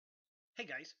Hey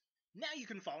guys, now you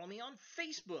can follow me on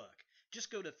Facebook.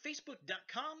 Just go to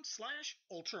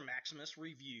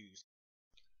facebook.com/UltraMaximusReviews.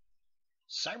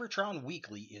 Cybertron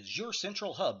Weekly is your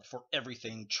central hub for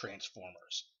everything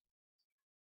Transformers.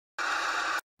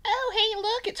 Oh, hey,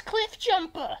 look, it's Cliff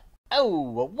Jumper.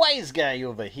 Oh, a wise guy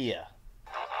over here.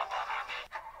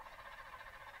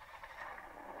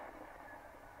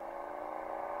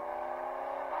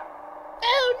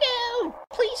 Oh, no!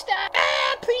 Please stop!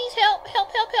 Ah, please help!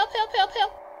 Help, help, help, help, help,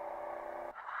 help!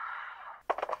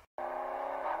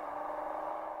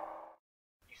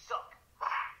 You suck.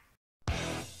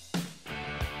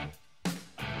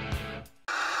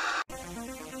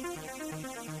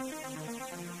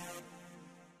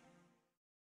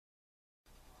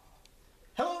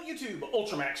 Hello YouTube,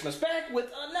 Ultra Maximus back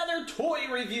with another toy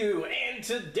review, and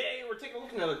today we're taking a look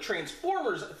at another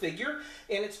Transformers figure,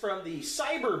 and it's from the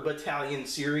Cyber Battalion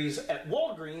series at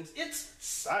Walgreens. It's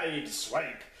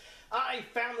Sideswipe. I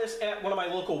found this at one of my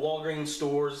local Walgreens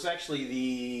stores. It's actually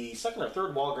the second or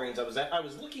third Walgreens I was at. I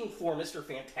was looking for Mr.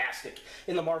 Fantastic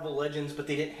in the Marvel Legends, but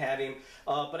they didn't have him.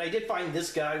 But I did find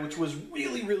this guy, which was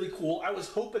really, really cool. I was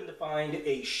hoping to find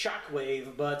a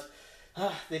Shockwave, but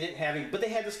they didn't have him. But they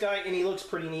had this guy, and he looks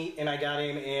pretty neat, and I got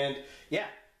him, and yeah,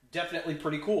 definitely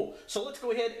pretty cool. So let's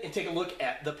go ahead and take a look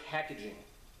at the packaging.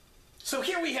 So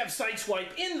here we have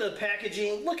Sideswipe in the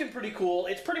packaging, looking pretty cool.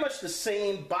 It's pretty much the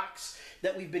same box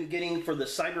that we've been getting for the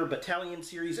Cyber Battalion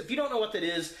series. If you don't know what that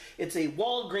is, it's a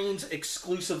Walgreens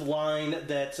exclusive line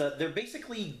that they're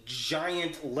basically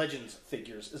giant Legends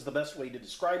figures, is the best way to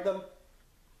describe them.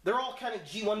 They're all kind of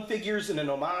G1 figures in an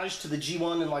homage to the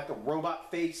G1 and like the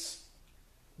robot face,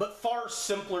 but far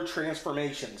simpler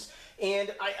transformations.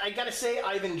 And I gotta say,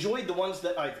 I've enjoyed the ones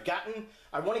that I've gotten.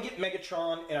 I want to get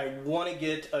Megatron, and I want to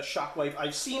get a Shockwave.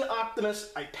 I've seen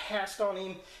Optimus, I passed on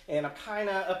him, and I'm kind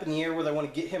of up in the air whether I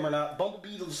want to get him or not.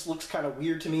 Bumblebee just looks kind of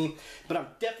weird to me, but I'm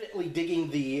definitely digging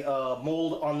the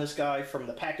mold on this guy from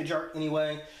the package art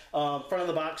anyway. Front of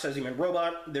the box has him in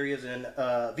Robot. There he is in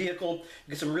Vehicle. You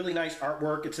get some really nice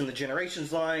artwork. It's in the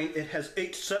Generations line. It has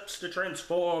 8 steps to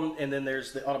transform, and then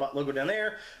there's the Autobot logo down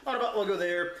there, Autobot logo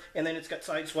there, and then it's got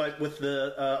Sideswipe with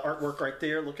the artwork right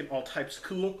there, looking all types of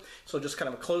cool. So just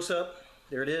kind of a close-up.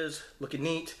 There it is, looking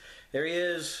neat. There he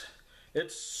is.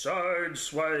 It's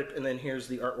Sideswipe, and then here's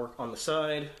the artwork on the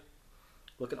side.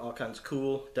 Looking all kinds of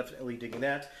cool. Definitely digging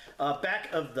that. Back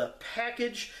of the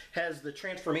package has the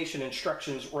transformation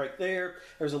instructions right there.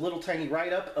 There's a little tiny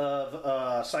write-up of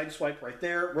Sideswipe right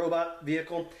there. Robot,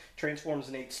 Vehicle, transforms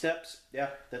in 8 steps.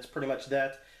 Yeah, that's pretty much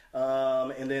that.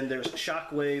 And then there's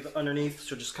Shockwave underneath,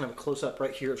 so just kind of a close-up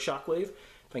right here of Shockwave,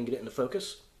 if I can get it into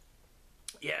focus.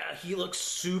 Yeah, he looks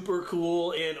super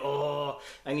cool, and oh,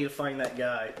 I need to find that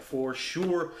guy for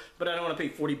sure, but I don't want to pay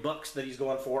 40 bucks that he's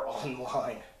going for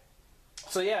online.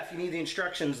 So yeah, if you need the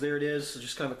instructions, there it is. So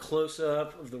just kind of a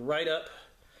close-up of the write-up.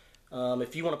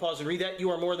 If you want to pause and read that, you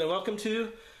are more than welcome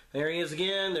to. There he is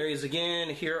again, there he is again.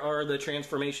 Here are the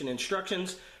transformation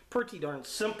instructions. Pretty darn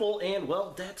simple, and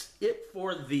well, that's it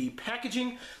for the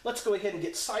packaging. Let's go ahead and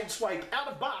get Sideswipe out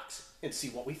of box and see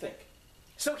what we think.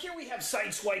 So here we have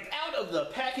Sideswipe out of the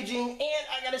packaging, and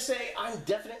I gotta say, I'm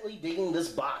definitely digging this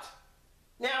bot.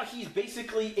 Now, he's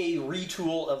basically a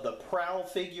retool of the Prowl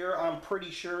figure, I'm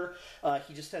pretty sure.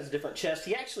 He just has a different chest.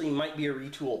 He actually might be a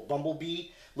retool Bumblebee.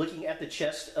 Looking at the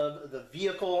chest of the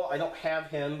Vehicle, I don't have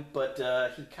him, but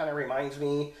he kind of reminds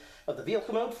me of the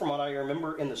Vehicle mode from what I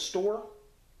remember in the store.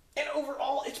 And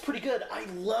overall, it's pretty good. I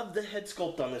love the head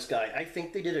sculpt on this guy. I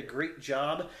think they did a great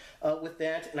job with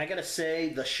that. And I gotta say,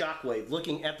 the Shockwave,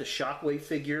 looking at the Shockwave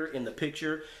figure in the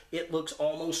picture, it looks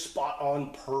almost spot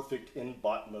on perfect in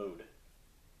bot mode.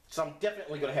 So I'm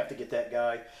definitely going to have to get that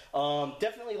guy.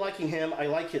 Definitely liking him. I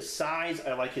like his size.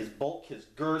 I like his bulk, his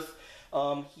girth.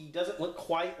 He doesn't look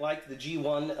quite like the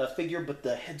G1 figure, but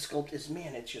the head sculpt is,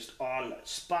 man, it's just on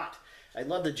spot. I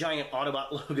love the giant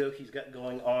Autobot logo he's got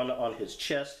going on his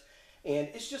chest. And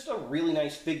it's just a really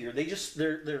nice figure.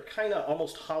 They're kind of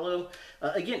almost hollow.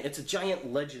 Again, it's a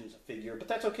giant Legends figure, but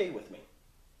that's okay with me.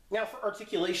 Now for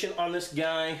articulation on this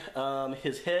guy,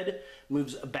 his head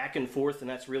moves back and forth, and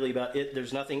that's really about it.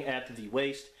 There's nothing at the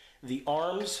waist. The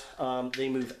arms, they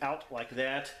move out like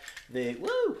that.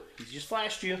 Woo, he's just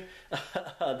flashed you.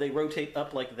 They rotate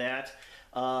up like that.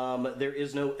 There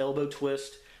is no elbow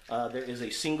twist. There is a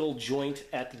single joint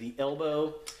at the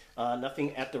elbow.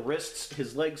 Nothing at the wrists.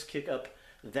 His legs kick up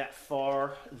that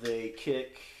far. They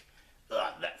kick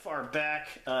that far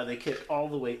back. They kick all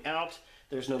the way out.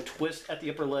 There's no twist at the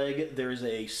upper leg. There's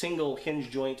a single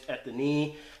hinge joint at the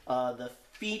knee. The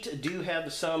feet do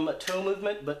have some toe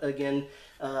movement, but again,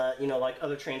 you know, like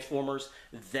other Transformers,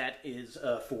 that is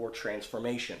for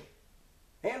transformation.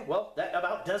 And, well, that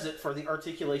about does it for the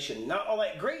articulation. Not all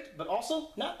that great, but also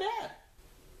not bad.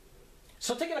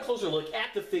 So taking a closer look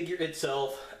at the figure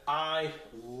itself, I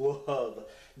love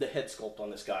the head sculpt on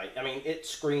this guy. I mean, it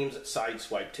screams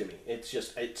Sideswipe to me. It's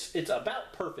just, it's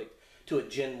about perfect to a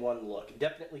Gen 1 look.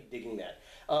 Definitely digging that.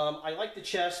 I like the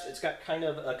chest. It's got kind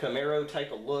of a Camaro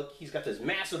type of look. He's got this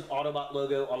massive Autobot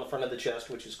logo on the front of the chest,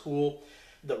 which is cool.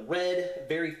 The red,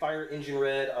 very fire engine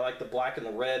red. I like the black and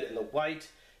the red and the white.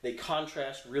 They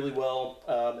contrast really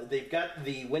well. They've got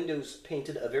the windows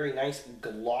painted a very nice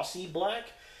glossy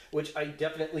black, which I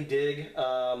definitely dig.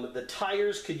 The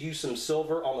tires could use some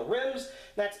silver on the rims.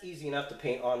 That's easy enough to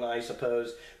paint on, I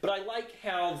suppose. But I like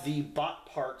how the bot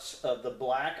parts of the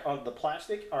black on the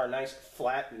plastic are nice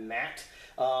flat matte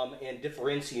and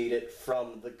differentiate it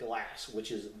from the glass,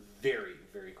 which is very,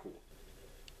 very cool.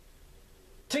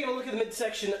 Taking a look at the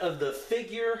midsection of the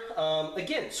figure,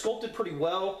 again, sculpted pretty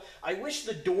well. I wish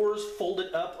the doors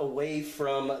folded up away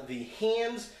from the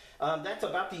hands. That's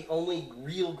about the only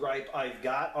real gripe I've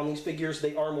got on these figures.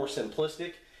 They are more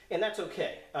simplistic, and that's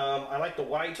okay. I like the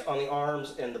white on the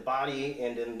arms and the body,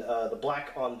 and in the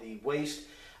black on the waist.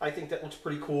 I think that looks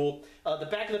pretty cool. The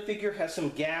back of the figure has some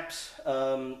gaps,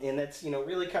 and that's, you know,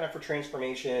 really kind of for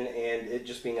transformation and it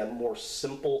just being a more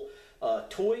simple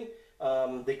toy.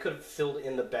 They could have filled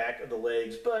in the back of the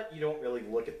legs, but you don't really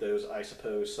look at those, I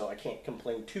suppose, so I can't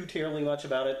complain too terribly much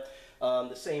about it.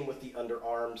 The same with the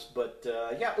underarms, but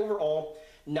yeah, overall,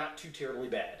 not too terribly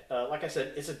bad. Like I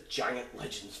said, it's a giant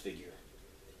Legends figure.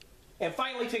 And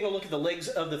finally, taking a look at the legs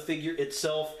of the figure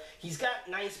itself, he's got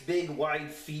nice, big,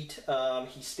 wide feet.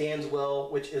 He stands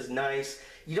well, which is nice.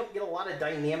 You don't get a lot of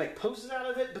dynamic poses out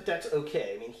of it, but that's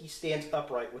okay. I mean, he stands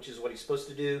upright, which is what he's supposed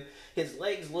to do. His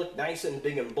legs look nice and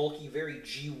big and bulky, very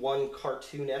G1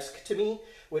 cartoon-esque to me,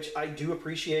 which I do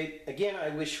appreciate. Again, I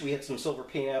wish we had some silver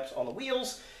paint apps on the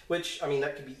wheels, which, I mean,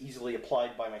 that could be easily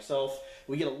applied by myself.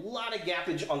 We get a lot of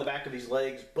gappage on the back of these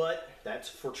legs, but that's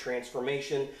for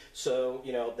transformation, so,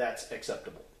 you know, that's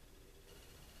acceptable.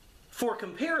 For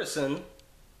comparison,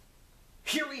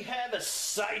 here we have a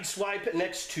Sideswipe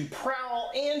next to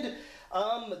Prowl, and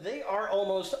they are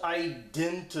almost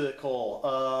identical.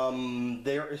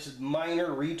 There is minor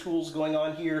retools going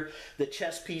on here. The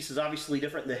chest piece is obviously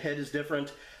different, the head is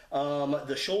different.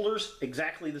 The shoulders,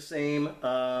 exactly the same.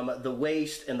 The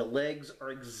waist and the legs are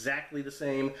exactly the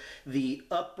same. The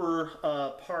upper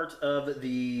part of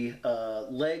the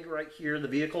leg right here, the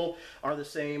vehicle, are the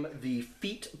same. The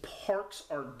feet parts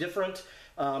are different,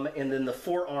 and then the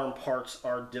forearm parts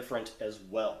are different as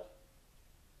well.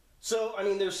 So, I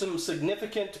mean, there's some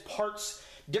significant parts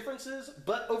differences,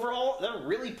 but overall, they're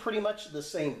really pretty much the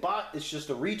same bot. It's just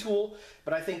a retool,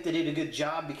 but I think they did a good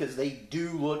job because they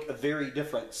do look very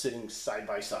different sitting side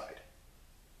by side.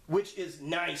 Which is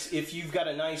nice if you've got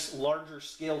a nice larger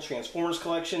scale Transformers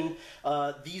collection.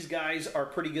 These guys are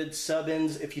pretty good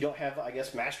sub-ins if you don't have, I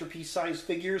guess, masterpiece size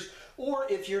figures, or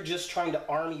if you're just trying to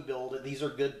army build, these are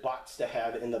good bots to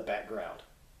have in the background.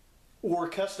 Or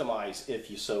customize if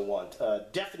you so want.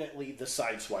 Definitely the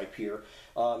Sideswipe here.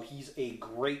 He's a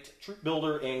great troop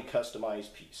builder and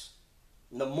customized piece.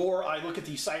 And the more I look at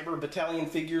these Cyber Battalion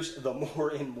figures, the more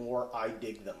and more I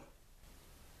dig them.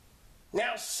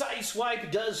 Now,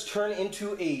 Sideswipe does turn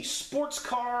into a sports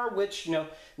car, which, you know,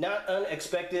 not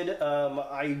unexpected.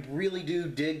 I really do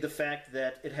dig the fact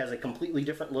that it has a completely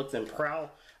different look than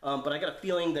Prowl. But I got a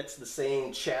feeling that's the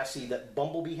same chassis that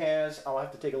Bumblebee has. I'll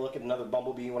have to take a look at another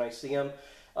Bumblebee when I see him.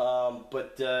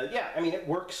 Yeah, I mean, it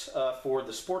works for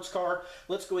the sports car.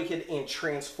 Let's go ahead and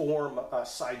transform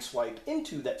Sideswipe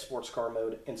into that sports car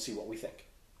mode and see what we think.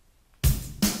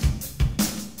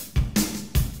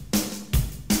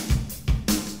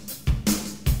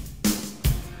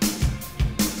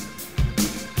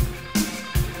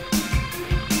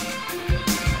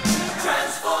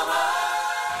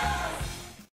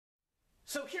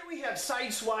 So here we have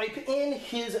Sideswipe in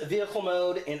his vehicle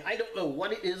mode, and I don't know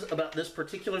what it is about this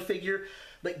particular figure,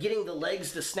 but getting the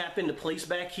legs to snap into place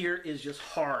back here is just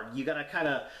hard. You gotta kind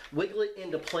of wiggle it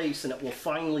into place and it will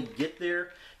finally get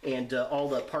there, and all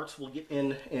the parts will get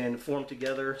in and form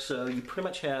together, so you pretty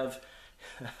much have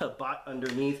a bot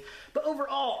underneath. But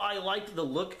overall, I like the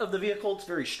look of the vehicle. It's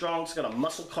very strong. It's got a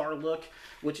muscle car look,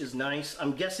 which is nice.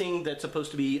 I'm guessing that's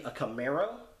supposed to be a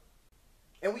Camaro.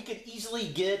 And we could easily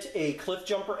get a cliff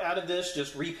jumper out of this,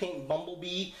 just repaint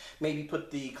Bumblebee, maybe put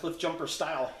the cliff jumper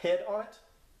style head on it,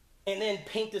 and then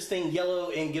paint this thing yellow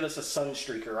and give us a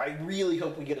Sunstreaker. I really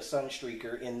hope we get a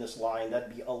Sunstreaker in this line.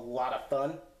 That'd be a lot of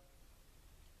fun.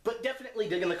 But definitely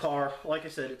digging the car. Like I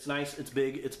said, it's nice, it's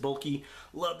big, it's bulky.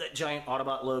 Love that giant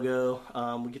Autobot logo.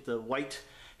 We get the white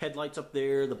headlights up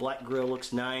there. The black grill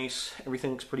looks nice.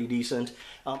 Everything looks pretty decent.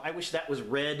 I wish that was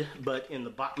red, but in the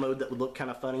bot mode that would look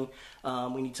kind of funny.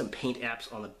 We need some paint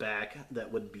apps on the back.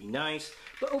 That would be nice.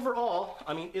 But overall,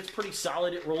 I mean, it's pretty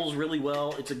solid. It rolls really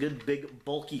well. It's a good, big,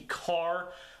 bulky car.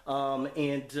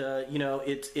 You know,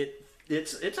 it's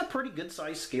a pretty good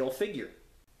size scale figure.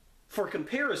 For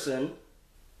comparison,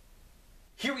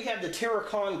 here we have the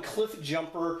Terracon Cliff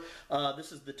Jumper.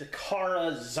 This is the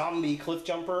Takara Zombie Cliff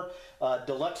Jumper.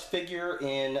 Deluxe figure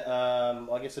in,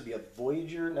 well, I guess it'd be a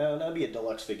Voyager? No, that'd be a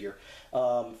deluxe figure.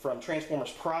 From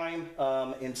Transformers Prime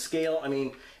in scale. I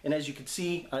mean, and as you can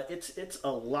see, it's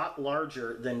a lot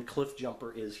larger than Cliff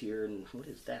Jumper is here. And what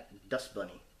is that? Dust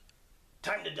Bunny.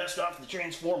 Time to dust off the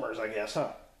Transformers, I guess,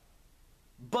 huh?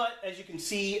 But as you can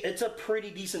see, it's a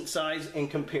pretty decent size in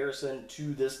comparison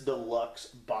to this deluxe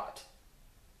bot.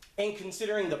 And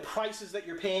considering the prices that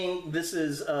you're paying, this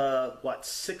is, what,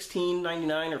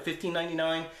 $16.99 or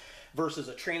 $15.99 versus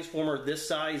a Transformer this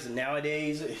size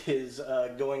nowadays is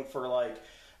going for like,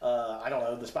 I don't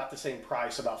know, it's about the same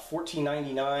price, about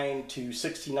 $14.99 to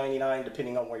 $16.99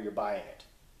 depending on where you're buying it.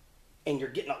 And you're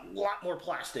getting a lot more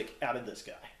plastic out of this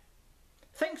guy.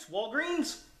 Thanks,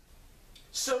 Walgreens!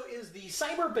 So is the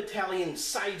Cyber Battalion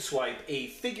Sideswipe a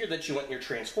figure that you want in your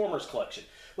Transformers collection?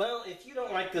 Well, if you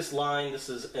don't like this line, this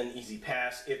is an easy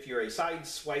pass. If you're a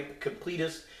Sideswipe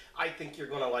completist, I think you're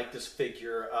going to like this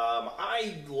figure.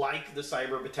 I like the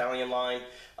Cyber Battalion line.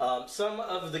 Some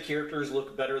of the characters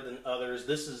look better than others.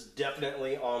 This is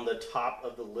definitely on the top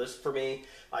of the list for me.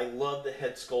 I love the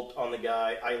head sculpt on the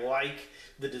guy. I like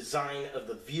the design of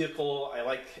the vehicle. I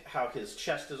like how his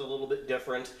chest is a little bit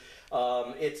different.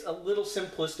 It's a little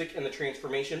simplistic in the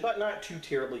transformation, but not too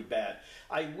terribly bad.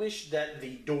 I wish that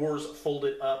the doors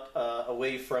folded up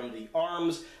away from the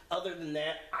arms. Other than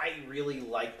that, I really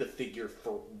like the figure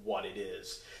for what it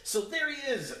is. So there he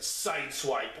is,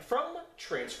 Sideswipe from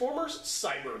Transformers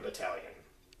Cyber Battalion.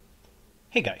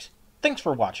 Hey guys, thanks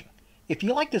for watching. If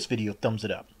you like this video, thumbs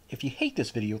it up. If you hate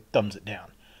this video, thumbs it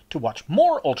down. To watch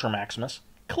more Ultra Maximus,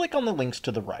 click on the links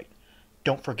to the right.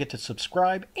 Don't forget to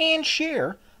subscribe and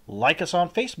share. Like us on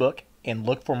Facebook, and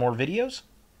look for more videos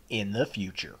in the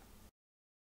future.